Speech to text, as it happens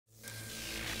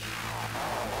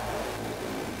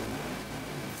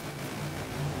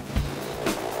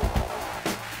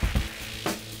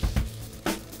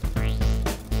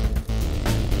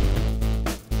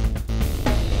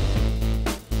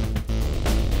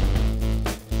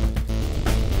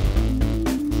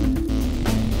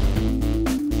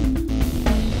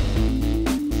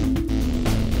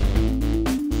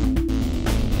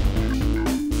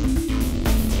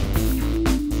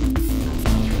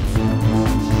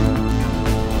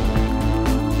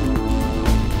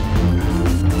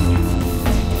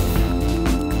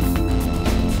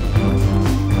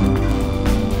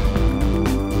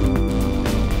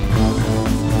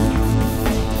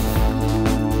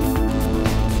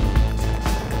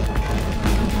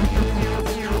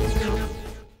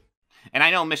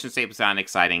know mission statement's not an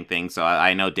exciting thing, so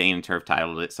I know Dane and Turf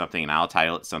titled it something, and I'll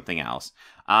title it something else.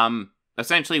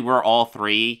 Essentially, we're all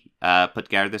three put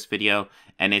together this video,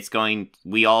 and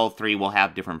we all three will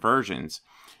have different versions.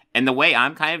 And the way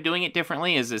I'm kind of doing it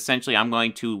differently is essentially I'm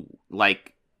going to kind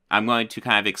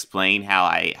of explain how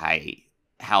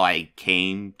I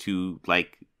came to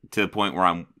the point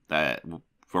where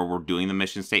where we're doing the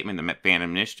mission statement, the Fandom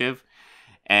Initiative,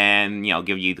 and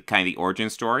give you the origin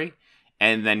story,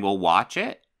 and then we'll watch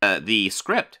it. The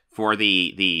script for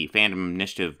the Fandom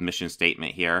Initiative mission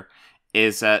statement here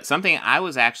is something I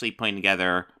was actually putting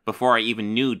together before I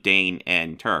even knew Dane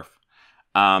and Turf.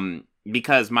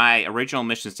 Because my original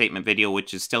mission statement video,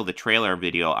 which is still the trailer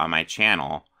video on my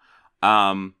channel,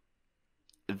 that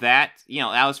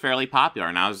was fairly popular,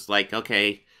 and I was like,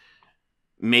 okay,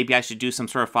 maybe I should do some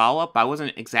sort of follow-up. I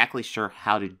wasn't exactly sure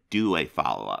how to do a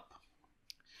follow-up.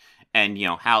 And,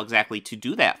 how exactly to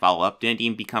do that follow-up didn't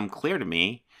even become clear to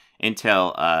me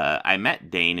until I met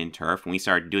Dane and Turf, and we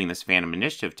started doing this Fandom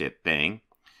Initiative thing,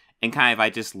 and I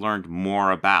just learned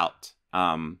more about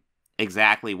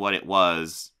exactly what it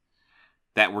was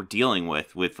that we're dealing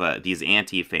with these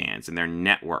anti-fans and their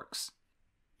networks.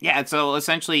 Yeah, so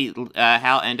essentially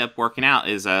how it ended up working out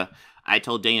is I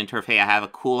told Dane and Turf, hey, I have a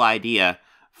cool idea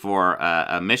for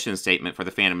a mission statement for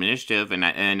the Fandom Initiative, and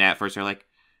at first they're like,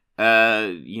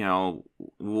 we don't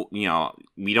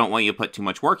want you to put too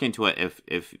much work into it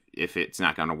if it's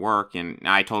not going to work. And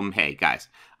I told them, hey, guys,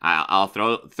 I'll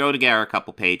throw together a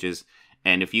couple pages,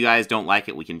 and if you guys don't like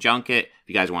it, we can junk it. If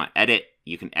you guys want to edit,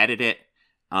 you can edit it.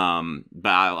 But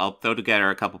I'll throw together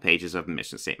a couple pages of a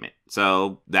mission statement.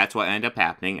 So that's what ended up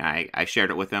happening. I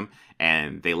shared it with them,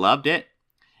 and they loved it,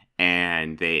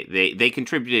 and they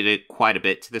contributed quite a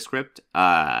bit to the script,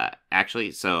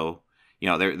 actually. So,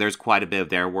 there's quite a bit of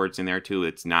their words in there too.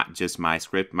 It's not just my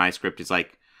script. My script is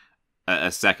like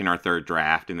a second or third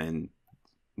draft, and then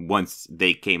once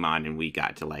they came on and we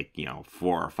got to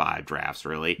 4 or 5 drafts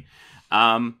really.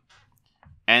 And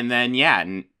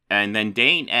then, and then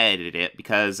Dane edited it,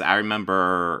 because I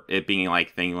remember it being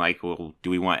well, do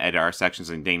we want to edit our sections?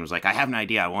 And Dane was like, I have an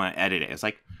idea, I want to edit it. It's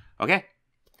like, okay.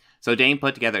 So Dane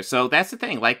put together. So that's the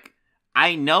thing.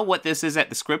 I know what this is at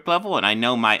the script level, and I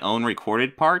know my own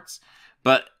recorded parts,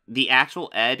 but the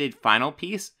actual edited final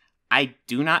piece, I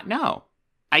do not know.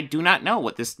 I do not know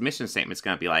what this mission statement is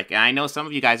going to be like. And I know some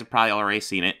of you guys have probably already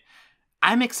seen it.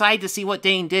 I'm excited to see what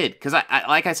Dane did, because I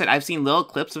like I said, I've seen little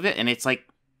clips of it, and it's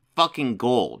fucking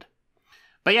gold.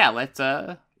 But yeah,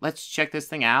 let's check this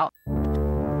thing out.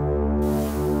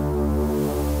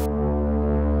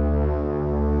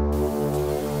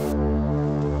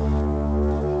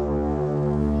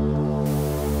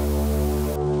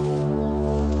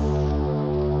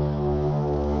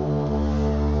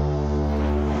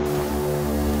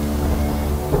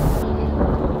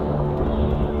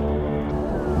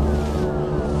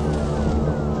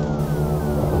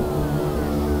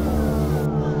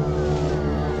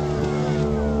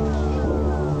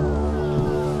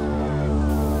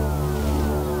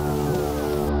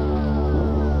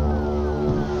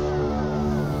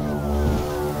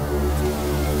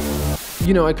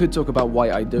 I could talk about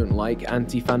why I don't like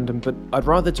anti-fandom, but I'd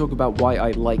rather talk about why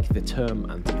I like the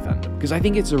term anti-fandom, because I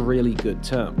think it's a really good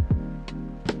term.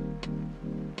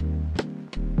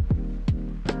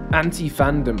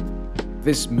 Anti-fandom,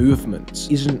 this movement,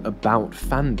 isn't about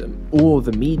fandom or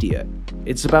the media.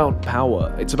 It's about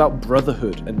power, it's about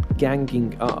brotherhood and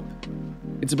ganging up.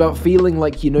 It's about feeling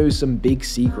like you know some big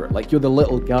secret, like you're the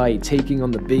little guy taking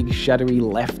on the big, shadowy,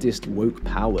 leftist, woke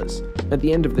powers. At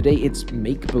the end of the day, it's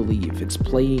make-believe, it's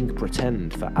playing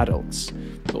pretend for adults,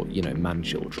 or,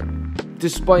 man-children.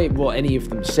 Despite what any of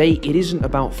them say, it isn't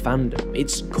about fandom.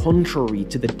 It's contrary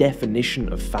to the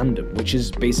definition of fandom, which is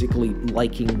basically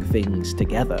liking things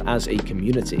together as a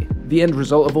community. The end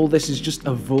result of all this is just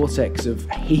a vortex of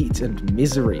hate and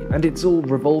misery, and it's all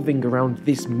revolving around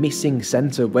this missing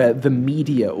center where the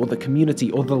media or the community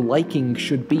or the liking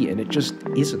should be, and it just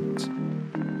isn't.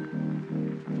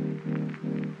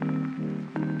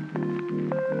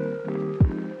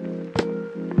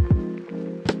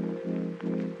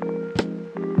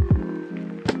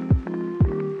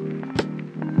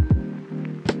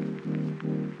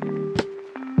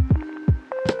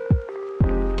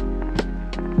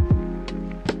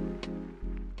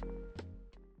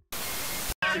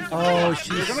 Oh,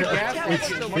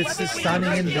 it's the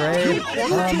stunning and brave.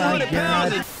 Oh my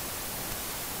god.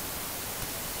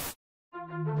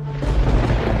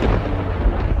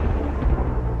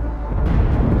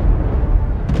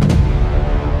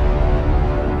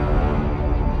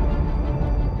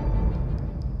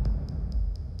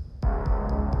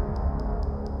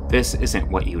 This isn't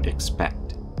what you'd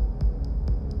expect.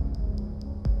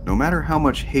 no matter how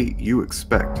much hate you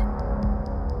expect.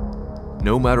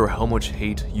 No matter how much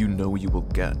hate you know you will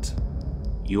get.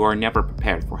 You are never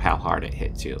prepared for how hard it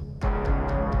hits you.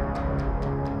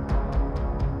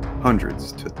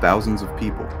 Hundreds to thousands of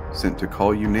people sent to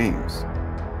call you names,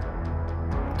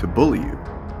 to bully you,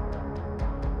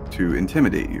 to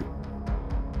intimidate you.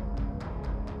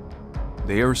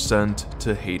 They are sent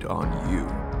to hate on you.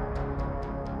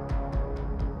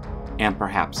 And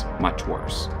perhaps much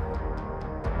worse.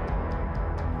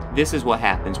 This is what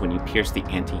happens when you pierce the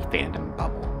anti-fandom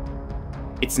bubble.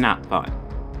 It's not fun.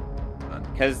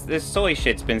 Because this soy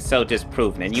shit's been so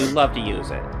disproven and you love to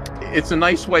use it. It's a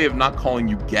nice way of not calling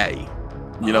you gay.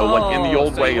 You know, like in the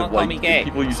old way of like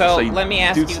people used to say, let me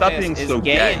ask dude, you stop this, being is so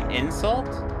gay gay. an insult?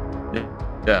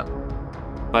 Yeah.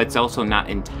 But it's also not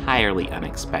entirely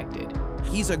unexpected.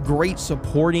 He's a great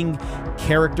supporting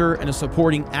character and a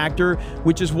supporting actor,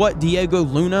 which is what Diego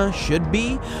Luna should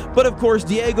be. But of course,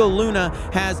 Diego Luna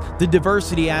has the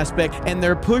diversity aspect, and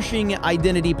they're pushing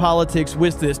identity politics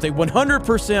with this. They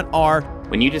 100% are.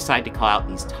 When you decide to call out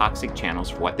these toxic channels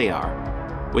for what they are,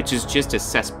 which is just a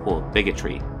cesspool of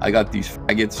bigotry. I got these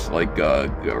faggots like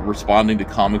responding to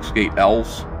Comicsgate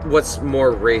elves. What's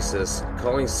more racist,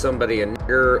 calling somebody a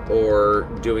nigger or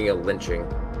doing a lynching?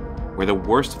 Where the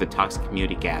worst of the toxic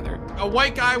community gather. A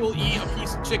white guy will eat a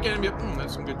piece of chicken and be like,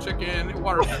 that's some good chicken. The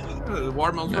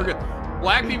watermelon's very good.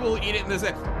 Black people will eat it and they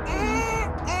say,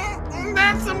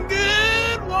 that's some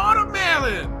good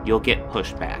watermelon. You'll get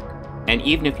pushed back. And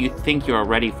even if you think you're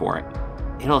ready for it,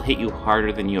 it'll hit you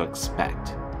harder than you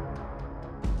expect.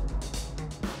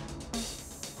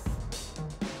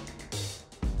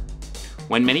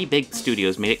 When many big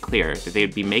studios made it clear that they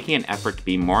would be making an effort to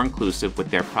be more inclusive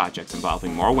with their projects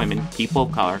involving more women, people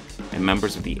of color, and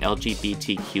members of the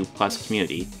LGBTQ+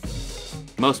 community,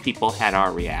 most people had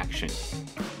our reaction.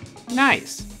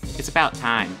 Nice, it's about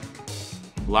time.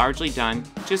 Largely done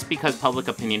just because public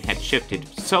opinion had shifted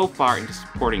so far into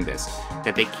supporting this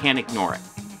that they can't ignore it.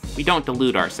 We don't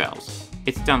delude ourselves.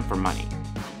 It's done for money.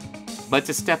 But it's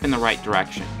a step in the right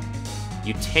direction.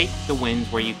 You take the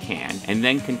wins where you can, and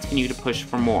then continue to push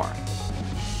for more.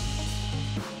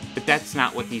 But that's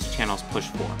not what these channels push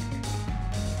for.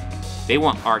 They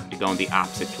want art to go in the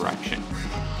opposite direction.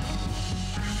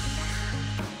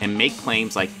 And make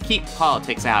claims like, keep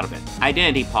politics out of it,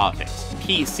 identity politics,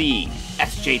 PC,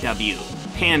 SJW,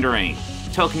 pandering,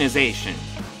 tokenization.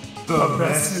 The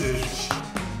message.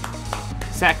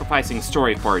 Sacrificing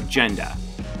story for agenda,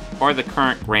 or the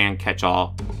current grand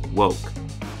catch-all, woke.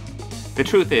 The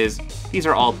truth is, these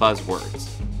are all buzzwords,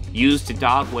 used to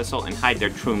dog whistle and hide their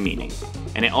true meaning,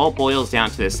 and it all boils down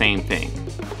to the same thing,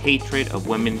 hatred of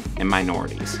women and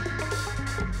minorities.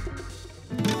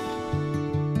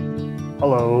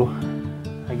 Hello,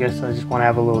 I guess I just want to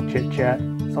have a little chit-chat.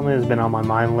 Something that's been on my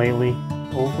mind lately,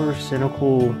 over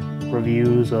cynical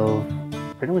reviews of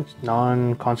pretty much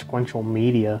non-consequential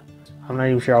media. I'm not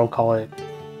even sure I'll call it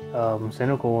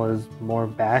cynical, as more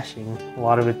bashing. A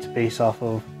lot of it's based off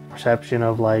of perception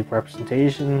of like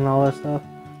representation and all that stuff.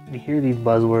 You hear these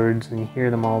buzzwords and you hear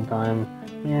them all the time.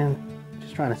 Man,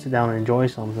 just trying to sit down and enjoy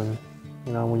something.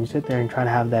 You know, when you sit there and try to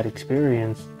have that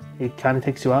experience, it kind of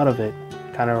takes you out of it.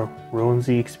 It kind of ruins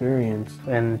the experience.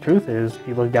 And the truth is, if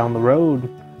you look down the road,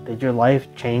 did your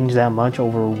life change that much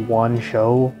over one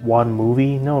show, one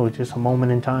movie? No, it's just a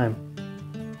moment in time.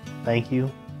 Thank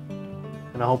you.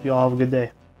 And I hope you all have a good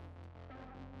day.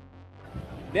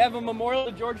 They have a memorial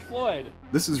to George Floyd.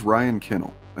 This is Ryan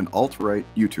Kinnell, an alt-right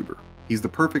YouTuber. He's the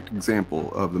perfect example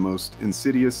of the most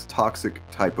insidious, toxic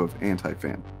type of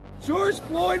anti-fan. George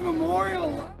Floyd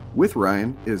Memorial! With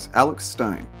Ryan is Alex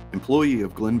Stein, employee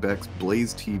of Glenn Beck's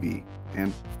Blaze TV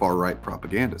and far-right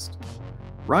propagandist.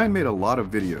 Ryan made a lot of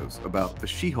videos about the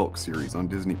She-Hulk series on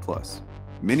Disney+,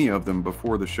 many of them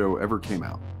before the show ever came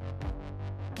out.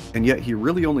 And yet he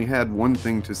really only had one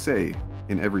thing to say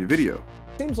in every video.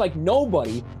 Seems like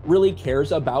nobody really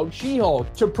cares about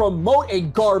She-Hulk. To promote a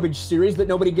garbage series that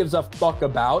nobody gives a fuck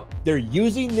about, they're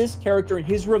using this character and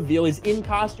his reveal, his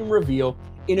in-costume reveal,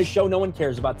 in a show no one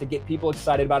cares about to get people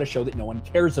excited about a show that no one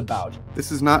cares about.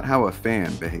 This is not how a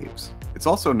fan behaves. It's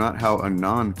also not how a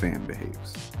non-fan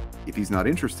behaves. If he's not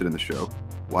interested in the show,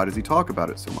 why does he talk about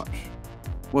it so much?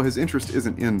 Well, his interest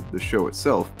isn't in the show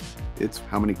itself, it's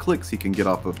how many clicks he can get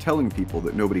off of telling people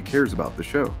that nobody cares about the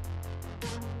show.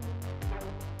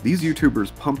 These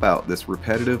YouTubers pump out this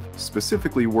repetitive,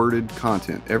 specifically worded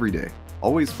content every day,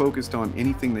 always focused on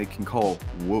anything they can call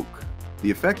woke. The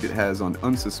effect it has on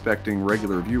unsuspecting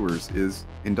regular viewers is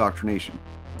indoctrination.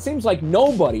 Seems like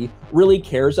nobody really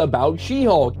cares about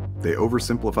She-Hulk. They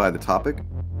oversimplify the topic,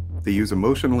 They use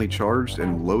emotionally charged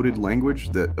and loaded language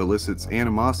that elicits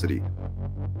animosity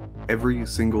every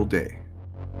single day.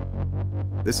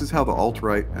 This is how the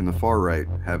alt-right and the far-right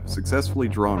have successfully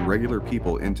drawn regular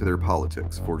people into their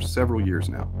politics for several years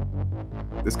now.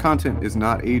 This content is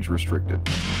not age-restricted.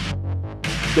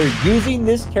 They're using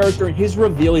this character and his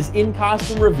reveal, his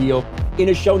in-costume reveal, in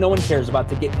a show no one cares about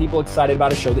to get people excited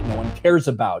about a show that no one cares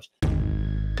about.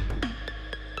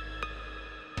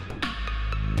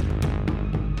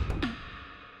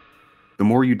 The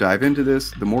more you dive into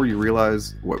this, the more you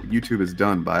realize what YouTube has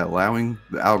done by allowing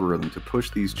the algorithm to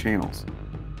push these channels.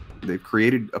 They've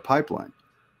created a pipeline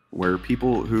where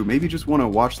people who maybe just want to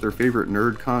watch their favorite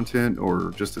nerd content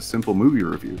or just a simple movie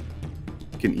review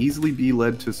can easily be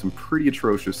led to some pretty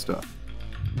atrocious stuff.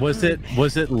 Was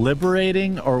it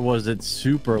liberating, or was it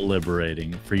super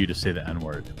liberating for you to say the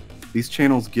N-word? These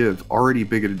channels give already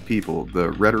bigoted people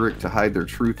the rhetoric to hide their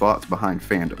true thoughts behind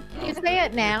fandom. Can you say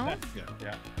it now?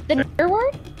 Yeah. The nerd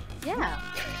word? Yeah.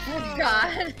 Oh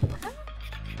God.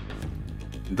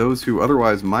 Those who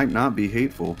otherwise might not be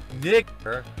hateful,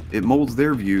 it molds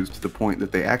their views to the point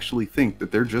that they actually think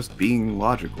that they're just being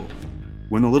logical.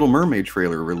 When the Little Mermaid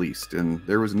trailer released and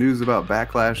there was news about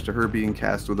backlash to her being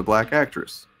cast with a black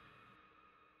actress,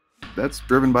 that's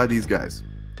driven by these guys.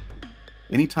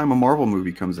 Anytime a Marvel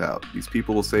movie comes out, these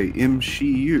people will say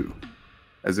MCU,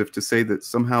 as if to say that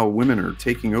somehow women are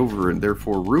taking over and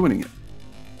therefore ruining it.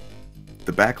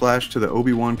 The backlash to the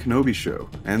Obi-Wan Kenobi show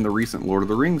and the recent Lord of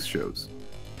the Rings shows.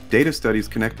 Data studies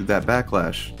connected that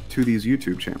backlash to these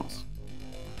YouTube channels.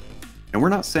 And we're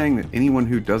not saying that anyone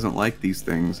who doesn't like these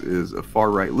things is a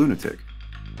far-right lunatic,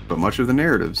 but much of the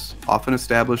narratives, often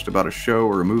established about a show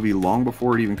or a movie long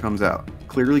before it even comes out,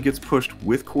 clearly gets pushed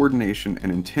with coordination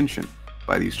and intention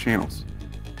by these channels.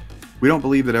 We don't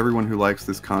believe that everyone who likes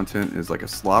this content is like a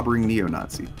slobbering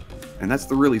neo-Nazi, and that's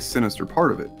the really sinister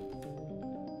part of it.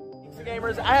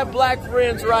 Gamers, I have black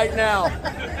friends right now.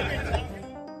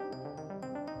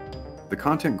 The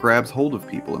content grabs hold of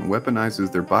people and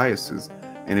weaponizes their biases,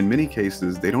 and in many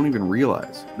cases, they don't even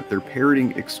realize that they're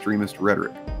parroting extremist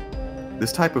rhetoric.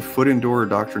 This type of foot-in-door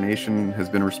indoctrination has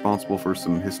been responsible for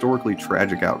some historically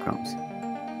tragic outcomes.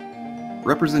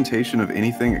 Representation of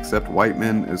anything except white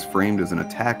men is framed as an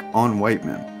attack on white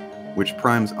men, which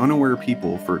primes unaware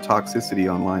people for toxicity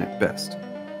online at best,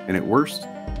 and at worst,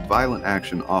 violent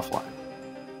action offline.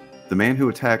 The man who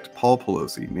attacked Paul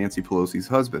Pelosi, Nancy Pelosi's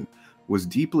husband, was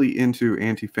deeply into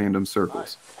anti-fandom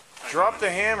circles. Drop the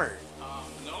hammer.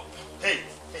 No. Hey.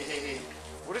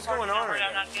 What is going on right now?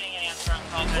 I'm not getting an answer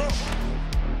on call.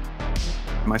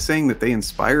 Am I saying that they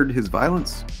inspired his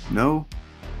violence? No.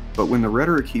 But when the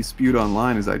rhetoric he spewed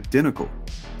online is identical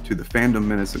to the Fandom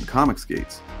Menace and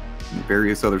Comicsgates and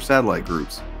various other satellite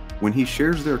groups, when he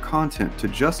shares their content to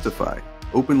justify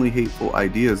openly hateful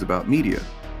ideas about media,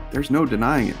 there's no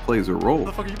denying it plays a role.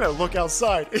 Motherfucker, you better look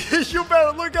outside. You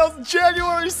better look out.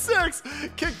 January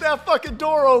 6th. Kick that fucking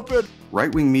door open.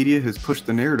 Right-wing media has pushed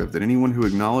the narrative that anyone who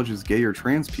acknowledges gay or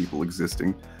trans people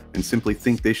existing and simply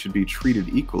think they should be treated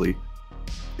equally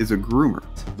is a groomer.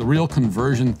 The real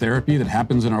conversion therapy that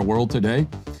happens in our world today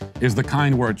is the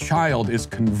kind where a child is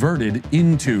converted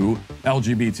into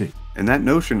LGBT. And that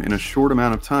notion in a short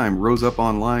amount of time rose up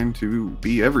online to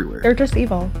be everywhere. They're just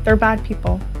evil. They're bad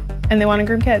people. And they want to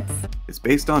groom kids. It's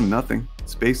based on nothing.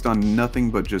 It's based on nothing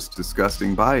but just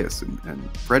disgusting bias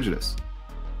and prejudice.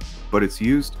 But it's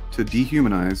used to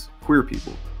dehumanize queer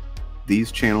people.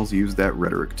 These channels use that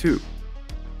rhetoric too.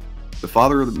 The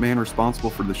father of the man responsible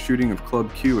for the shooting of Club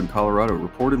Q in Colorado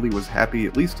reportedly was happy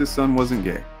at least his son wasn't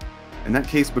gay. And that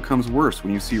case becomes worse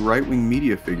when you see right-wing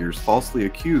media figures falsely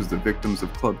accuse the victims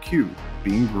of Club Q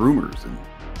being groomers and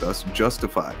thus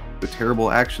justify the terrible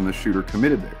action the shooter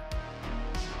committed there.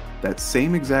 That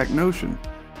same exact notion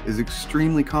is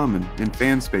extremely common in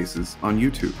fan spaces on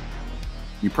YouTube.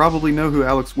 You probably know who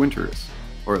Alex Winter is,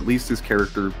 or at least his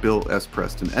character Bill S.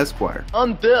 Preston Esquire.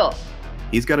 I'm Bill.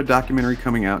 He's got a documentary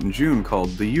coming out in June called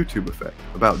The YouTube Effect,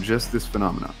 about just this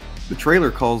phenomenon. The trailer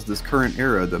calls this current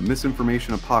era the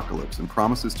misinformation apocalypse and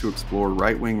promises to explore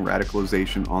right-wing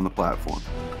radicalization on the platform.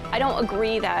 I don't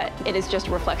agree that it is just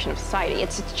a reflection of society.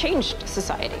 It's changed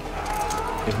society.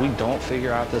 If we don't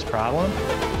figure out this problem,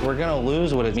 we're gonna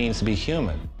lose what it means to be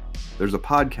human. There's a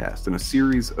podcast and a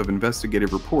series of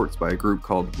investigative reports by a group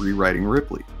called Rewriting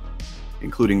Ripley,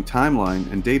 including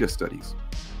timeline and data studies,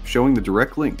 showing the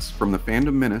direct links from the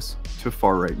Fandom Menace to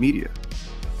far-right media.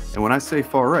 And when I say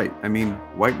far-right, I mean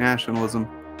white nationalism,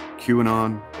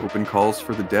 QAnon, open calls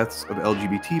for the deaths of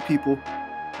LGBT people.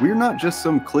 We're not just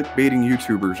some clickbaiting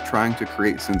YouTubers trying to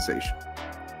create sensation.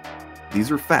 These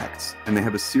are facts, and they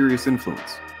have a serious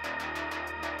influence.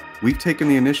 We've taken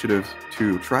the initiative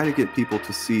to try to get people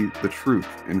to see the truth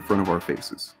in front of our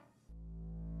faces.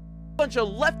 Bunch of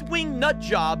left-wing nut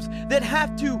jobs that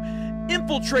have to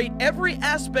infiltrate every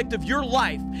aspect of your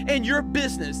life and your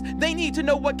business. They need to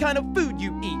know what kind of food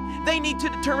you eat. They need to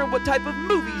determine what type of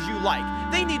movies you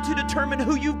like. They need to determine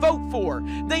who you vote for.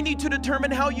 They need to determine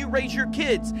how you raise your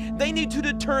kids. They need to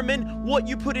determine what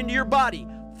you put into your body.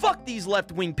 Fuck these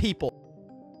left-wing people.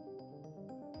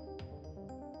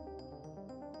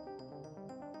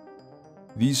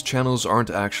 These channels aren't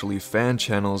actually fan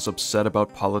channels upset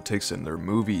about politics in their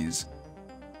movies.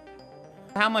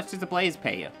 How much does the Blaze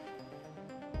pay you?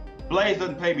 Blaze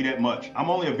doesn't pay me that much. I'm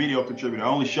only a video contributor. I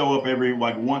only show up every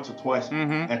like once or twice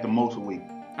at the most a week.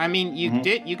 I mean, you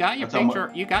got your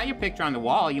picture. You got your picture on the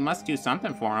wall. You must do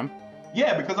something for him.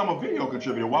 Yeah, because I'm a video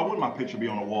contributor. Why wouldn't my picture be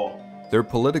on the wall? They're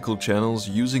political channels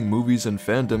using movies and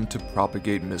fandom to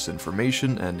propagate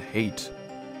misinformation and hate.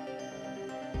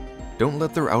 Don't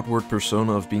let their outward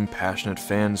persona of being passionate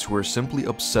fans who are simply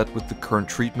upset with the current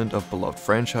treatment of beloved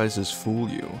franchises fool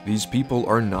you. These people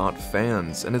are not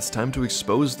fans, and it's time to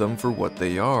expose them for what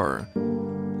they are.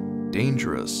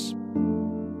 Dangerous.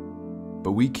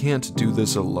 But we can't do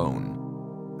this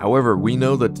alone. However, we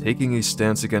know that taking a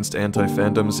stance against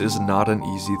anti-fandoms is not an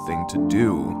easy thing to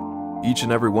do. Each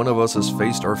and every one of us has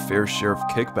faced our fair share of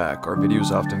kickback. Our videos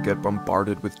often get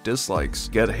bombarded with dislikes,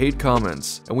 get hate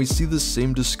comments, and we see the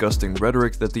same disgusting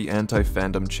rhetoric that the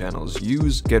anti-fandom channels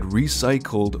use get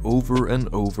recycled over and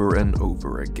over and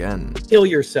over again. Kill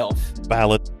yourself.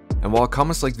 Valid. And while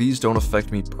comments like these don't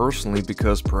affect me personally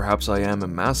because perhaps I am a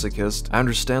masochist, I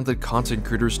understand that content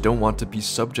creators don't want to be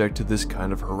subject to this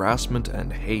kind of harassment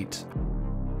and hate.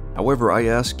 However, I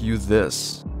ask you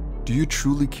this. Do you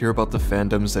truly care about the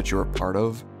fandoms that you're a part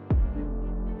of?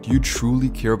 Do you truly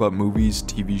care about movies,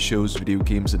 TV shows, video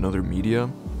games, and other media?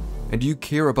 And do you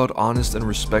care about honest and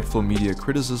respectful media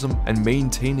criticism and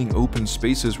maintaining open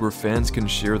spaces where fans can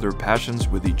share their passions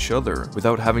with each other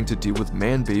without having to deal with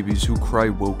man-babies who cry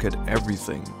woke at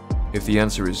everything? If the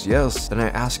answer is yes, then I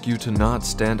ask you to not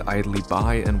stand idly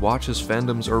by and watch as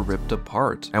fandoms are ripped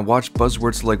apart, and watch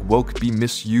buzzwords like woke be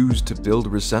misused to build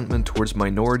resentment towards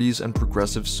minorities and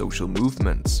progressive social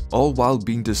movements, all while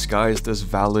being disguised as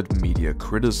valid media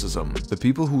criticism. The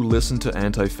people who listen to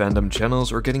anti-fandom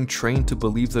channels are getting trained to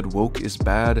believe that woke is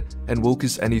bad, and woke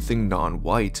is anything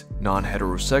non-white,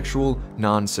 non-heterosexual,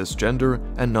 non-cisgender,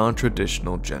 and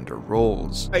non-traditional gender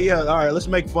roles. Hey, yeah, alright, let's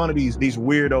make fun of these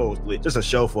weirdos. Just a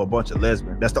show for a bunch of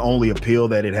lesbians. That's the only appeal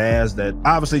that it has, that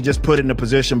obviously just put in a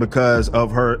position because of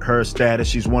her status.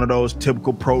 She's one of those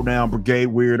typical pronoun brigade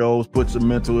weirdos, put some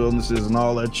mental illnesses and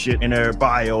all that shit in her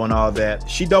bio and all that.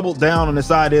 She doubled down on this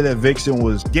idea that Vixen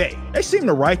was gay. They seem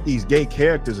to write these gay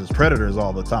characters as predators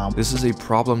all the time. This is a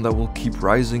problem that will keep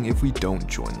rising if we don't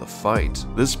join the fight.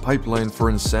 This pipeline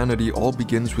for insanity all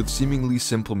begins with seemingly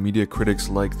simple media critics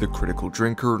like The Critical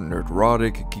Drinker,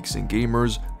 Nerdrotic, Geeks and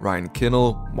Gamers, Ryan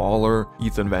Kinnell, Mauler,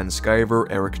 Ethan Van Sciver,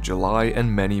 Eric July,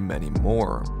 and many, many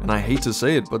more. And I hate to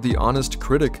say it, but the honest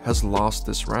critic has lost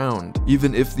this round.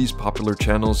 Even if these popular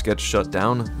channels get shut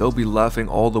down, they'll be laughing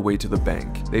all the way to the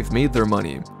bank. They've made their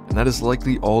money, and that is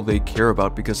likely all they care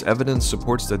about because evidence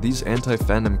supports that these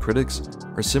anti-fandom critics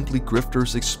are simply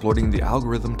grifters exploiting the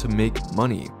algorithm to make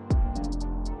money.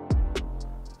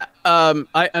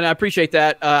 I appreciate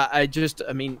that. I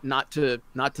mean, not to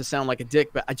sound like a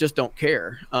dick, but I just don't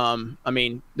care. I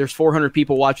mean, there's 400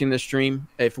 people watching this stream.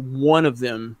 If one of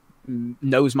them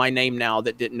knows my name now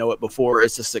that didn't know it before,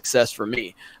 it's a success for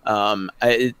me.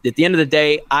 At the end of the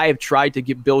day, I have tried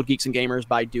to build Geeks and Gamers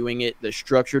by doing it the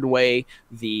structured way,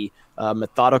 the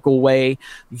methodical way,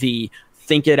 the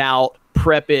think it out,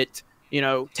 prep it,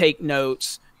 take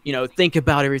notes, think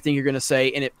about everything you're going to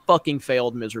say, and it fucking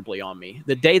failed miserably on me.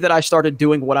 The day that I started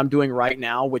doing what I'm doing right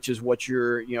now, which is what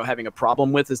you're, having a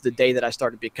problem with, is the day that I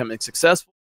started becoming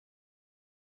successful.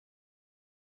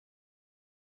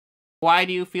 Why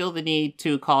do you feel the need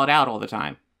to call it out all the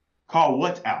time? Call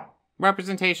what out?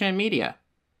 Representation in media.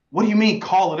 What do you mean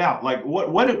call it out? Like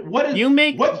what is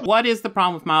what is the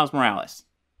problem with Miles Morales?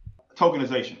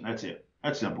 Tokenization. That's it.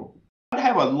 That's simple. I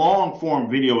have a long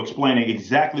form video explaining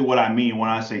exactly what I mean when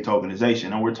I say tokenization.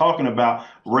 And we're talking about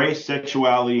race,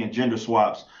 sexuality, and gender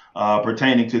swaps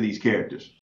pertaining to these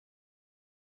characters.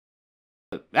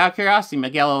 Out of curiosity,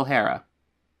 Miguel O'Hara.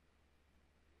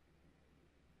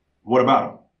 What about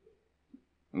him?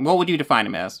 What would you define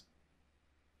him as?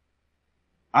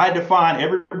 I define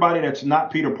everybody that's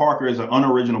not Peter Parker as an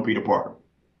unoriginal Peter Parker.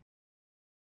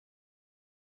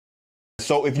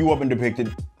 So if you up and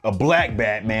depicted a black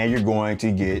Batman, you're going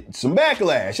to get some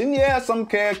backlash. And yeah, some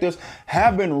characters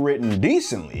have been written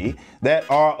decently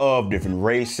that are of different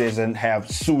races and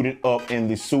have suited up in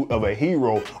the suit of a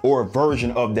hero or a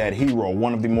version of that hero.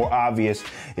 One of the more obvious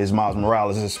is Miles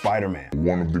Morales as Spider-Man.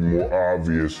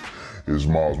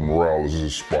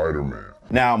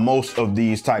 Now, most of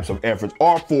these types of efforts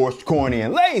are forced, corny,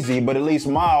 and lazy, but at least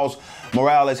Miles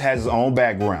Morales has his own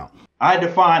background. I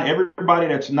define everybody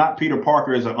that's not Peter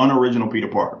Parker as an unoriginal Peter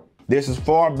Parker. This is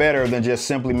far better than just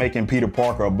simply making Peter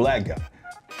Parker a black guy.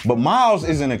 But Miles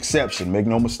is an exception, make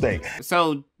no mistake.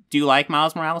 So, do you like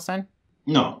Miles Morales then?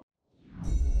 No.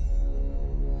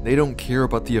 They don't care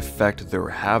about the effect they're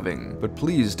having, but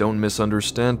please don't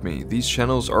misunderstand me. These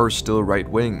channels are still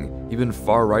right-wing, even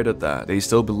far-right at that. They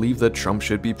still believe that Trump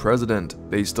should be president.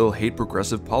 They still hate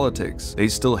progressive politics. They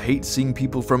still hate seeing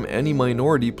people from any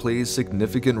minority play a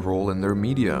significant role in their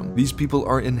media. These people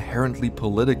are inherently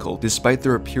political, despite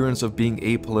their appearance of being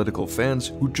apolitical fans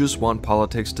who just want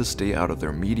politics to stay out of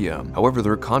their media. However,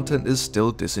 their content is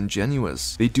still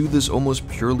disingenuous. They do this almost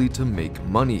purely to make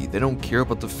money. They don't care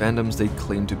about the fandoms they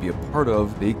claim to be a part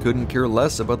of. They couldn't care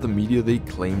less about the media they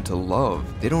claim to love.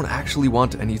 They don't actually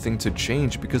want anything to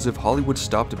change, because if Hollywood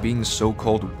stopped being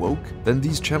so-called woke, then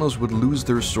these channels would lose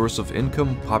their source of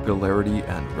income, popularity,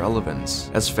 and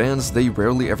relevance. As fans, they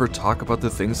rarely ever talk about the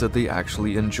things that they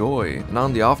actually enjoy, and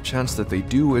on the off chance that they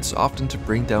do, it's often to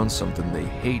bring down something they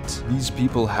hate. These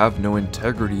people have no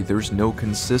integrity, there's no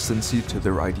consistency to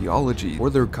their ideology or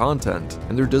their content,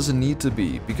 and there doesn't need to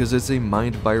be, because it's a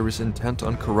mind virus intent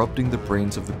on corrupting the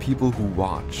brains of the people who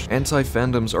watch.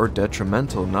 Anti-fandoms are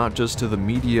detrimental not just to the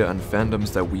media and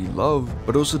fandoms that we love,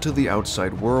 but also to the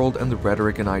outside world and the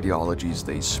rhetoric and ideologies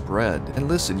they spread. And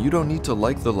listen, you don't need to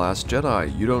like The Last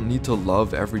Jedi, you don't need to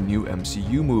love every new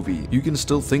MCU movie. You can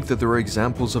still think that there are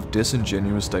examples of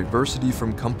disingenuous diversity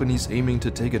from companies aiming to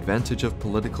take advantage of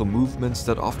political movements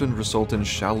that often result in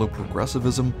shallow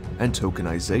progressivism and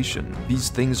tokenization. These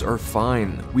things are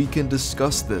fine. We can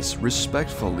discuss this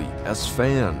respectfully as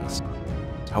fans.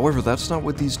 However, that's not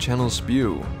what these channels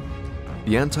spew.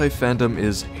 The anti-fandom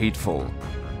is hateful.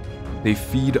 They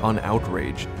feed on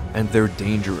outrage, and they're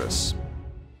dangerous.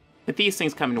 But these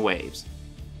things come in waves.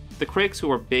 The critics who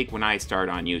were big when I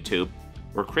started on YouTube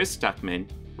were Chris Stuckman,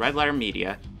 Red Letter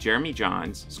Media, Jeremy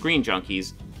Johns, Screen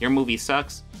Junkies, Your Movie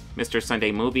Sucks, Mr.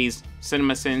 Sunday Movies,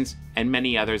 CinemaSins, and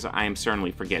many others I am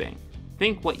certainly forgetting.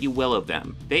 Think what you will of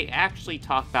them. They actually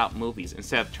talk about movies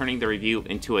instead of turning the review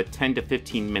into a 10 to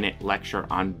 15 minute lecture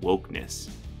on wokeness.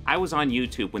 I was on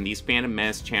YouTube when these Phantom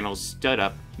Menace channels stood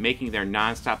up, making their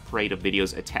non-stop parade of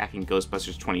videos attacking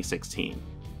Ghostbusters 2016.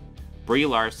 Brie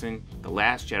Larson, The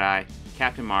Last Jedi,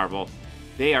 Captain Marvel,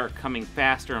 they are coming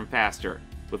faster and faster,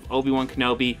 with Obi-Wan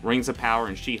Kenobi, Rings of Power,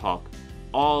 and She-Hulk,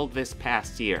 all this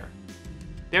past year.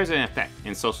 There's an effect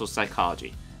in social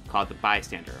psychology called the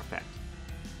bystander effect.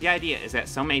 The idea is that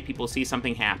so many people see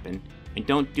something happen and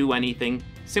don't do anything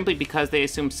simply because they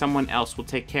assume someone else will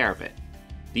take care of it.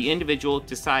 The individual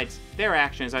decides their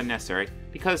action is unnecessary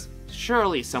because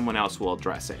surely someone else will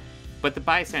address it. But the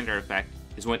bystander effect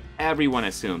is when everyone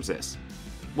assumes this.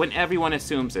 When everyone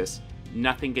assumes this,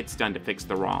 nothing gets done to fix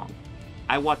the wrong.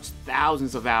 I watched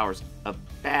thousands of hours of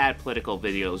bad political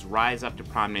videos rise up to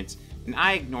prominence, and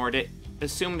I ignored it,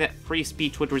 assuming that free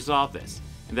speech would resolve this,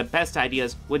 and the best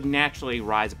ideas would naturally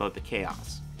rise above the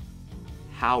chaos.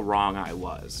 How wrong I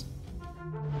was.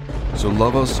 So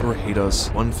love us or hate us,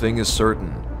 one thing is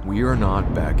certain, we are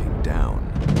not backing down.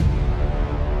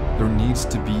 There needs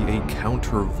to be a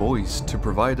counter voice to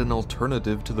provide an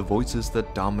alternative to the voices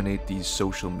that dominate these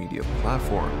social media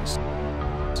platforms.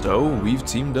 So we've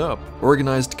teamed up,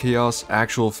 Organized Chaos,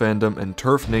 Actual Fandom, and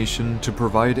Turf Nation to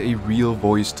provide a real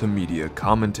voice to media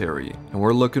commentary, and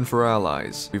we're looking for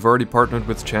allies. We've already partnered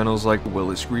with channels like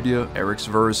Willis Greedia, Eric's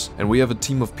Verse, and we have a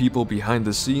team of people behind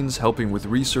the scenes helping with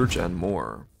research and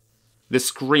more. The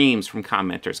screams from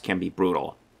commenters can be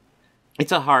brutal.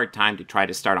 It's a hard time to try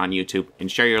to start on YouTube and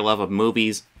share your love of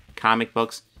movies, comic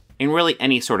books, and really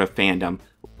any sort of fandom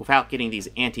without getting these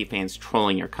anti-fans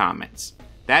trolling your comments.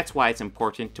 That's why it's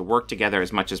important to work together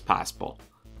as much as possible.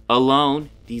 Alone,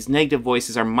 these negative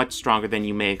voices are much stronger than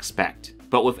you may expect.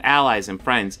 But with allies and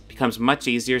friends, it becomes much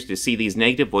easier to see these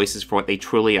negative voices for what they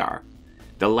truly are.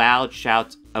 The loud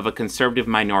shouts of a conservative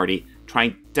minority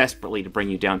trying desperately to bring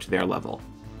you down to their level.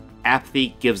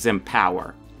 Apathy gives them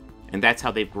power, and that's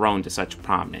how they've grown to such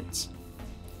prominence.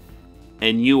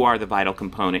 And you are the vital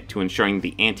component to ensuring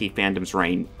the anti-fandom's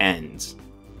reign ends.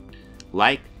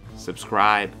 Like,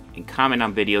 subscribe, and comment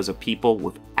on videos of people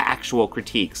with actual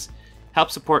critiques.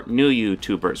 Help support new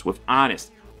YouTubers with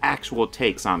honest, actual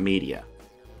takes on media.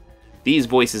 These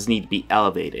voices need to be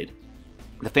elevated.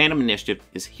 The Fandom Initiative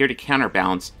is here to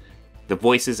counterbalance the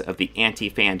voices of the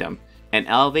anti-fandom and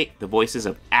elevate the voices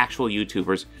of actual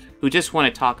YouTubers who just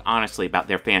want to talk honestly about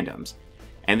their fandoms.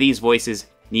 And these voices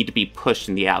need to be pushed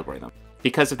in the algorithm.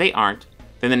 Because if they aren't,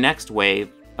 then the next wave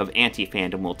of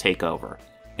anti-fandom will take over.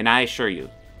 And I assure you,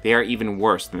 they are even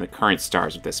worse than the current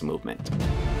stars of this movement.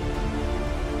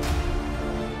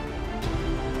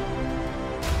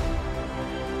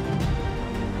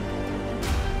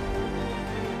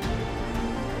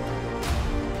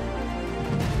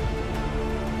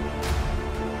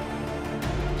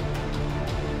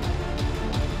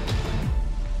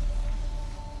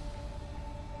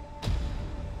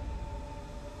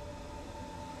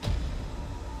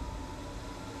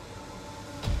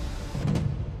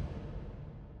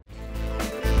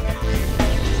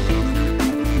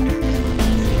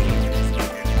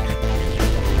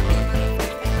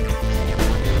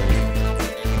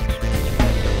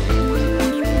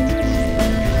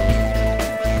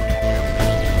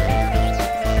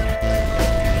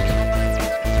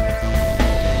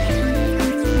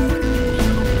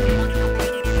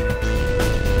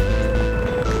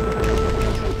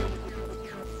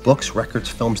 Books, records,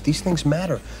 films, these things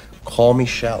matter. Call me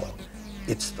shallow.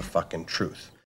 It's the fucking truth.